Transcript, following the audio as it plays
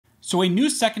So a new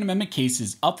Second Amendment case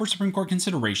is up for Supreme Court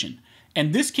consideration,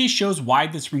 and this case shows why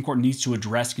the Supreme Court needs to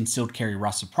address concealed carry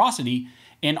reciprocity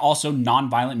and also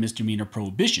nonviolent misdemeanor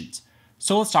prohibitions.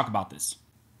 So let's talk about this.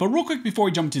 But real quick before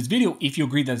we jump into this video, if you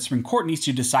agree that the Supreme Court needs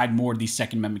to decide more of these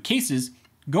Second Amendment cases,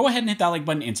 go ahead and hit that like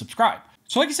button and subscribe.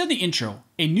 So like I said in the intro,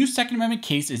 a new Second Amendment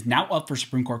case is now up for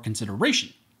Supreme Court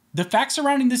consideration. The facts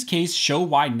surrounding this case show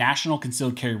why national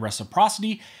concealed carry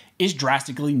reciprocity is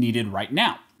drastically needed right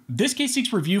now. This case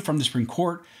seeks review from the Supreme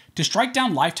Court to strike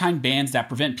down lifetime bans that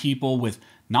prevent people with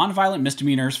nonviolent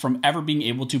misdemeanors from ever being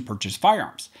able to purchase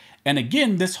firearms. And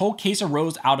again, this whole case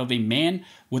arose out of a man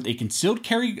with a concealed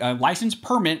carry license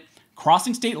permit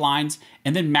crossing state lines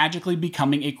and then magically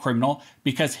becoming a criminal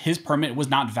because his permit was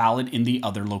not valid in the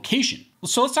other location.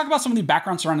 So let's talk about some of the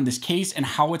background surrounding this case and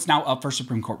how it's now up for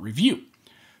Supreme Court review.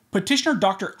 Petitioner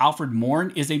Dr. Alfred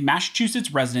Morin is a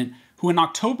Massachusetts resident who in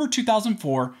October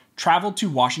 2004 traveled to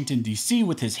Washington, D.C.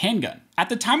 with his handgun. At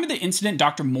the time of the incident,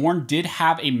 Dr. Morin did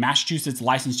have a Massachusetts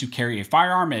license to carry a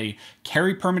firearm, a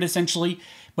carry permit essentially,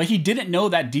 but he didn't know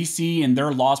that D.C. and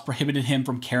their laws prohibited him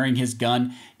from carrying his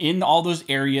gun in all those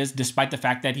areas despite the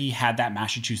fact that he had that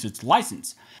Massachusetts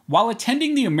license. While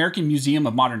attending the American Museum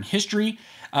of Modern History,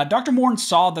 Dr. Morin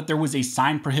saw that there was a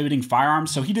sign prohibiting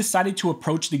firearms, so he decided to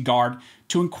approach the guard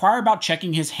to inquire about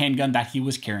checking his handgun that he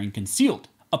was carrying concealed.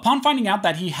 Upon finding out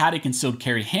that he had a concealed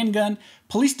carry handgun,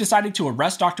 police decided to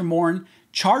arrest Dr. Morin,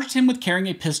 charged him with carrying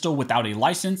a pistol without a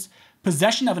license,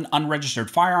 possession of an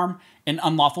unregistered firearm, and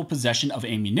unlawful possession of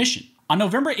ammunition. On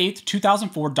November 8,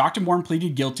 2004, Dr. Morin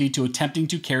pleaded guilty to attempting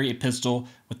to carry a pistol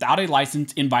without a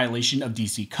license in violation of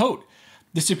DC Code.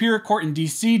 The Superior Court in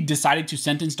D.C. decided to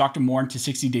sentence Dr. Morin to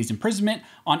 60 days imprisonment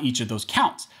on each of those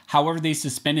counts. However, they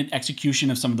suspended execution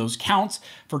of some of those counts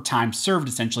for time served,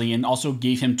 essentially, and also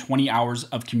gave him 20 hours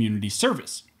of community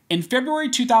service. In February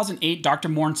 2008, Dr.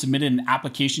 Morin submitted an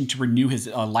application to renew his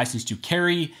license to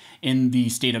carry in the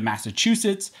state of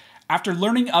Massachusetts. After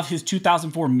learning of his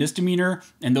 2004 misdemeanor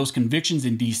and those convictions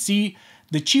in D.C.,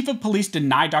 the chief of police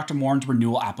denied Dr. Morin's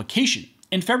renewal application.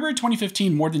 In February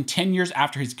 2015, more than 10 years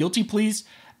after his guilty pleas,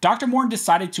 Dr. Morin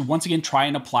decided to once again try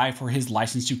and apply for his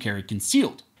license to carry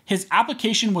concealed. His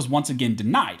application was once again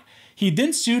denied. He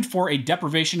then sued for a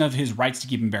deprivation of his rights to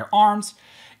keep and bear arms,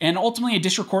 and ultimately a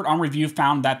district court on review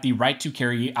found that the right to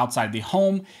carry outside the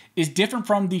home is different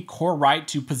from the core right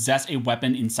to possess a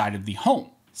weapon inside of the home.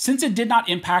 Since it did not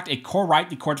impact a core right,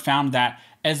 the court found that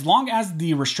as long as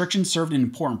the restriction served an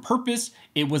important purpose,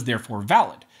 it was therefore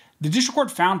valid. The district court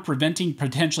found preventing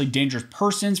potentially dangerous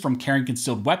persons from carrying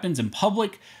concealed weapons in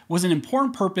public was an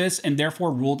important purpose and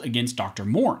therefore ruled against Dr.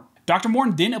 Morin. Dr.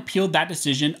 Morin then appealed that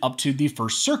decision up to the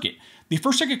First Circuit. The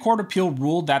First Circuit Court of Appeal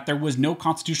ruled that there was no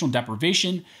constitutional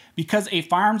deprivation because a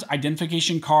firearms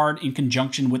identification card in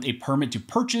conjunction with a permit to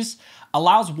purchase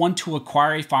allows one to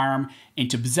acquire a firearm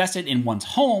and to possess it in one's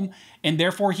home, and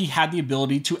therefore he had the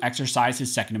ability to exercise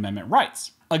his Second Amendment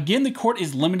rights. Again, the court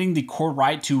is limiting the core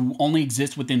right to only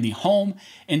exist within the home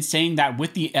and saying that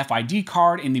with the FID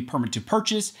card and the permit to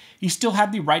purchase, he still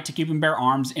had the right to keep and bear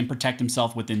arms and protect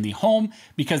himself within the home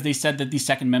because they said that the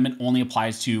Second Amendment only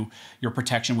applies to your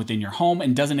protection within your home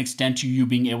and doesn't extend to you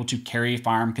being able to carry a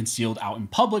firearm concealed out in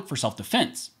public for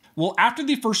self-defense. Well, after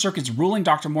the First Circuit's ruling,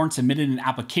 Dr. Morin submitted an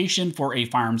application for a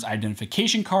firearms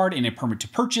identification card and a permit to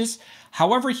purchase.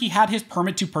 However, he had his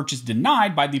permit to purchase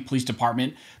denied by the police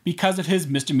department because of his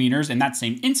misdemeanors in that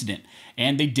same incident,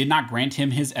 and they did not grant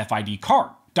him his FID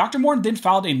card. Dr. Morin then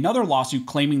filed another lawsuit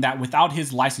claiming that without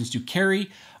his license to carry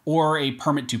or a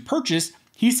permit to purchase,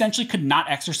 he essentially could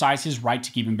not exercise his right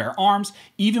to keep and bear arms,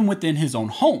 even within his own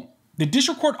home. The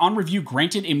district court on review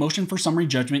granted a motion for summary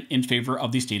judgment in favor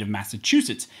of the state of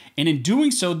Massachusetts, and in doing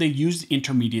so, they used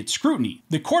intermediate scrutiny.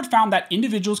 The court found that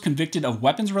individuals convicted of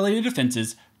weapons-related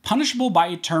offenses, punishable by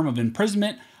a term of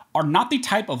imprisonment, are not the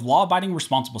type of law-abiding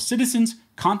responsible citizens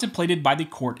contemplated by the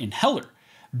court in Heller.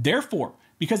 Therefore,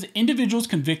 because individuals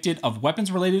convicted of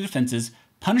weapons-related offenses,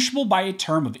 punishable by a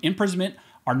term of imprisonment,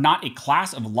 are not a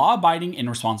class of law-abiding and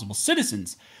responsible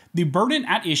citizens, the burden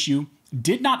at issue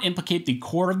did not implicate the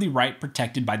core of the right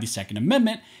protected by the Second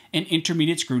Amendment, and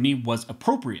intermediate scrutiny was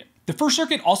appropriate. The First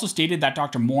Circuit also stated that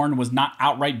Dr. Morin was not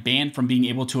outright banned from being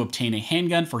able to obtain a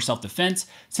handgun for self-defense,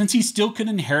 since he still could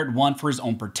inherit one for his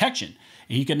own protection.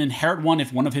 He could inherit one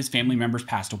if one of his family members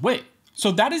passed away.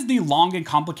 So that is the long and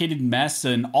complicated mess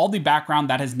and all the background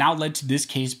that has now led to this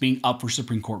case being up for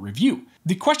Supreme Court review.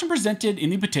 The question presented in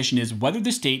the petition is whether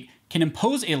the state can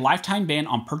impose a lifetime ban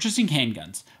on purchasing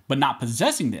handguns, but not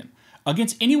possessing them,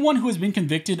 against anyone who has been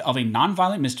convicted of a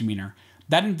nonviolent misdemeanor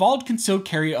that involved concealed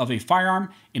carry of a firearm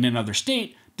in another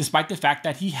state, despite the fact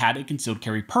that he had a concealed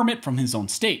carry permit from his own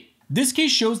state. This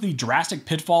case shows the drastic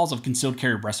pitfalls of concealed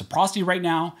carry reciprocity right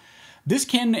now. This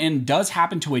can and does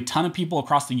happen to a ton of people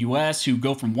across the US who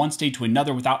go from one state to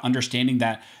another without understanding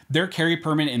that their carry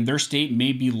permit in their state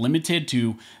may be limited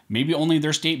to maybe only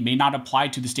their state, may not apply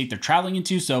to the state they're traveling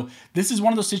into. So this is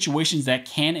one of those situations that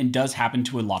can and does happen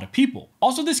to a lot of people.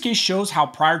 Also, this case shows how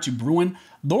prior to Bruen,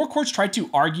 lower courts tried to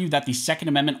argue that the Second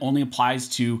Amendment only applies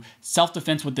to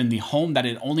self-defense within the home, that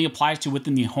it only applies to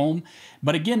within the home.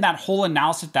 But again, that whole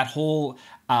analysis, that whole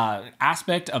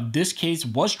aspect of this case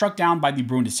was struck down by the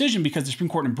Bruen decision, because the Supreme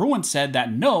Court in Bruen said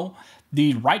that no,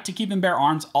 the right to keep and bear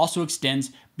arms also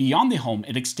extends beyond the home.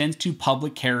 It extends to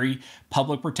public carry,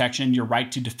 public protection, your right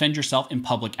to defend yourself in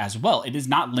public as well. It is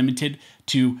not limited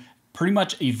to pretty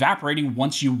much evaporating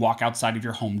once you walk outside of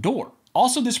your home door.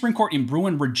 Also, the Supreme Court in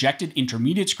Bruen rejected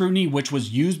intermediate scrutiny, which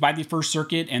was used by the First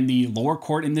Circuit and the lower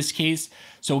court in this case.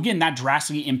 So again, that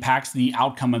drastically impacts the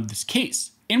outcome of this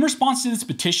case. In response to this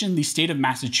petition, the state of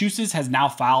Massachusetts has now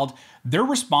filed their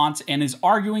response and is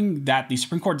arguing that the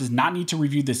Supreme Court does not need to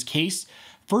review this case.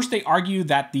 First, they argue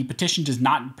that the petition does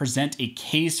not present a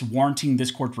case warranting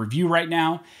this court's review right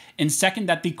now. And second,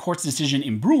 that the court's decision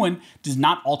in Bruen does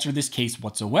not alter this case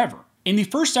whatsoever. In the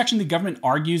first section, the government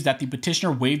argues that the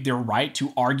petitioner waived their right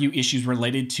to argue issues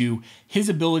related to his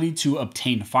ability to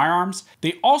obtain firearms.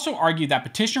 They also argue that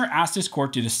petitioner asked this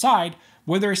court to decide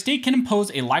whether a state can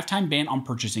impose a lifetime ban on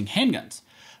purchasing handguns,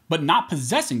 but not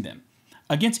possessing them,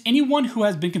 against anyone who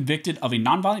has been convicted of a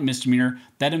nonviolent misdemeanor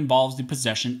that involves the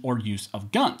possession or use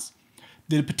of guns.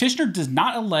 The petitioner does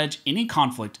not allege any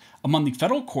conflict among the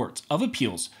federal courts of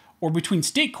appeals or between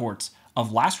state courts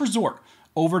of last resort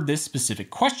over this specific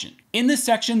question. In this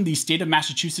section, the state of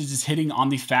Massachusetts is hitting on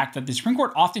the fact that the Supreme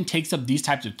Court often takes up these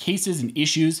types of cases and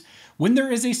issues when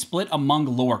there is a split among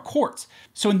lower courts.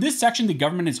 So in this section, the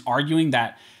government is arguing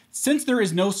that since there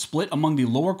is no split among the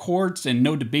lower courts and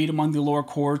no debate among the lower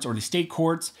courts or the state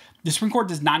courts, the Supreme Court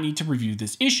does not need to review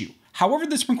this issue. However,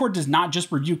 the Supreme Court does not just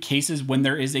review cases when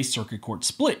there is a circuit court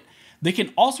split. They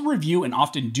can also review, and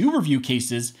often do review,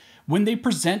 cases when they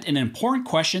present an important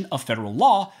question of federal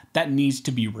law that needs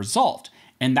to be resolved.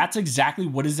 And that's exactly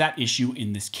what is at issue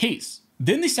in this case.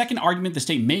 Then the second argument the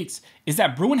state makes is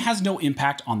that Bruen has no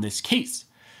impact on this case.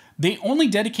 They only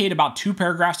dedicate about 2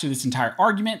 paragraphs to this entire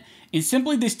argument, and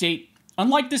simply they state,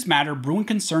 unlike this matter, Bruen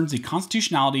concerns the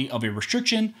constitutionality of a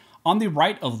restriction on the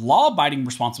right of law-abiding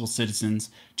responsible citizens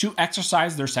to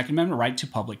exercise their Second Amendment right to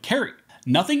public carry.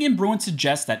 Nothing in Bruen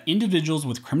suggests that individuals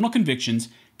with criminal convictions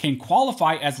can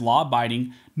qualify as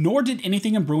law-abiding, nor did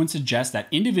anything in Bruen suggest that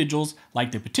individuals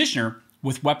like the petitioner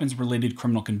with weapons-related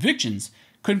criminal convictions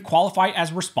could qualify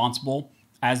as responsible,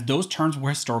 as those terms were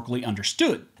historically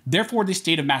understood. Therefore, the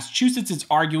state of Massachusetts is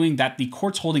arguing that the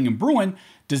court's holding in Bruen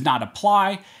does not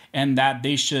apply, and that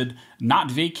they should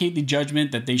not vacate the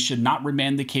judgment, that they should not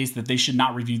remand the case, that they should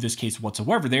not review this case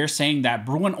whatsoever. They're saying that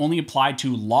Bruen only applied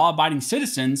to law-abiding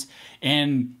citizens,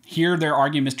 and here they're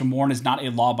arguing Mr. Morin is not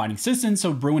a law-abiding citizen,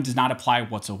 so Bruen does not apply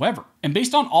whatsoever. And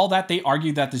based on all that, they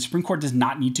argue that the Supreme Court does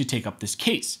not need to take up this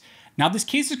case. Now, this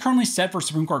case is currently set for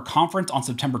Supreme Court conference on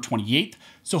September 28th,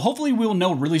 so hopefully we'll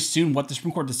know really soon what the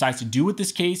Supreme Court decides to do with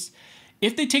this case.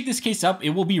 If they take this case up,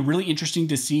 it will be really interesting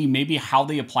to see maybe how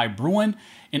they apply Bruen,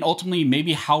 and ultimately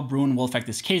maybe how Bruen will affect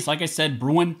this case. Like I said,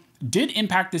 Bruen did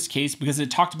impact this case because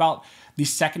it talked about the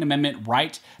Second Amendment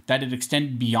right, that it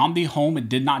extended beyond the home. It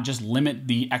did not just limit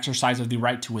the exercise of the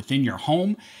right to within your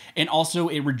home, and also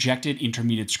it rejected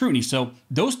intermediate scrutiny. So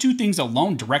those 2 things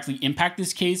alone directly impact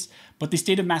this case, but the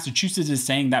state of Massachusetts is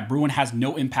saying that Bruen has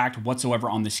no impact whatsoever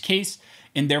on this case,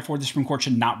 and therefore the Supreme Court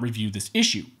should not review this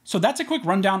issue. So that's a quick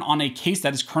rundown on a case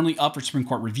that is currently up for Supreme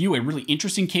Court review, a really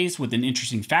interesting case with an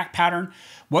interesting fact pattern.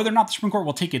 Whether or not the Supreme Court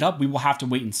will take it up, we will have to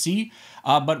wait and see.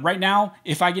 But right now,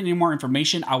 if I get any more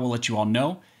information, I will let you all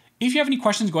know. If you have any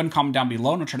questions, go ahead and comment down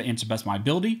below, and I'll try to answer best of my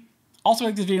ability. Also,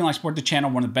 like this video and like support the channel.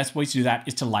 One of the best ways to do that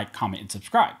is to like, comment, and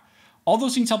subscribe. All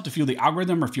those things help to fuel the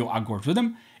algorithm or fuel Algor's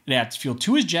rhythm. It adds fuel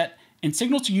to his jet and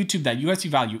signals to YouTube that you guys see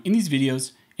value in these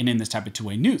videos and in this type of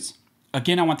two-way news.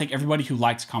 Again, I want to thank everybody who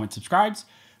likes, comments, subscribes,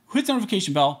 who hits the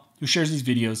notification bell, who shares these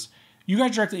videos. You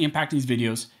guys directly impact these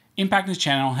videos, impacting this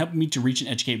channel, helping me to reach and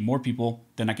educate more people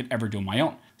than I could ever do on my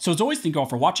own. So as always, thank you all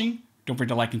for watching. Don't forget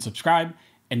to like and subscribe.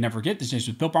 And never forget, this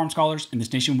nation was built by armed scholars, and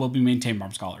this nation will be maintained by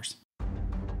armed scholars.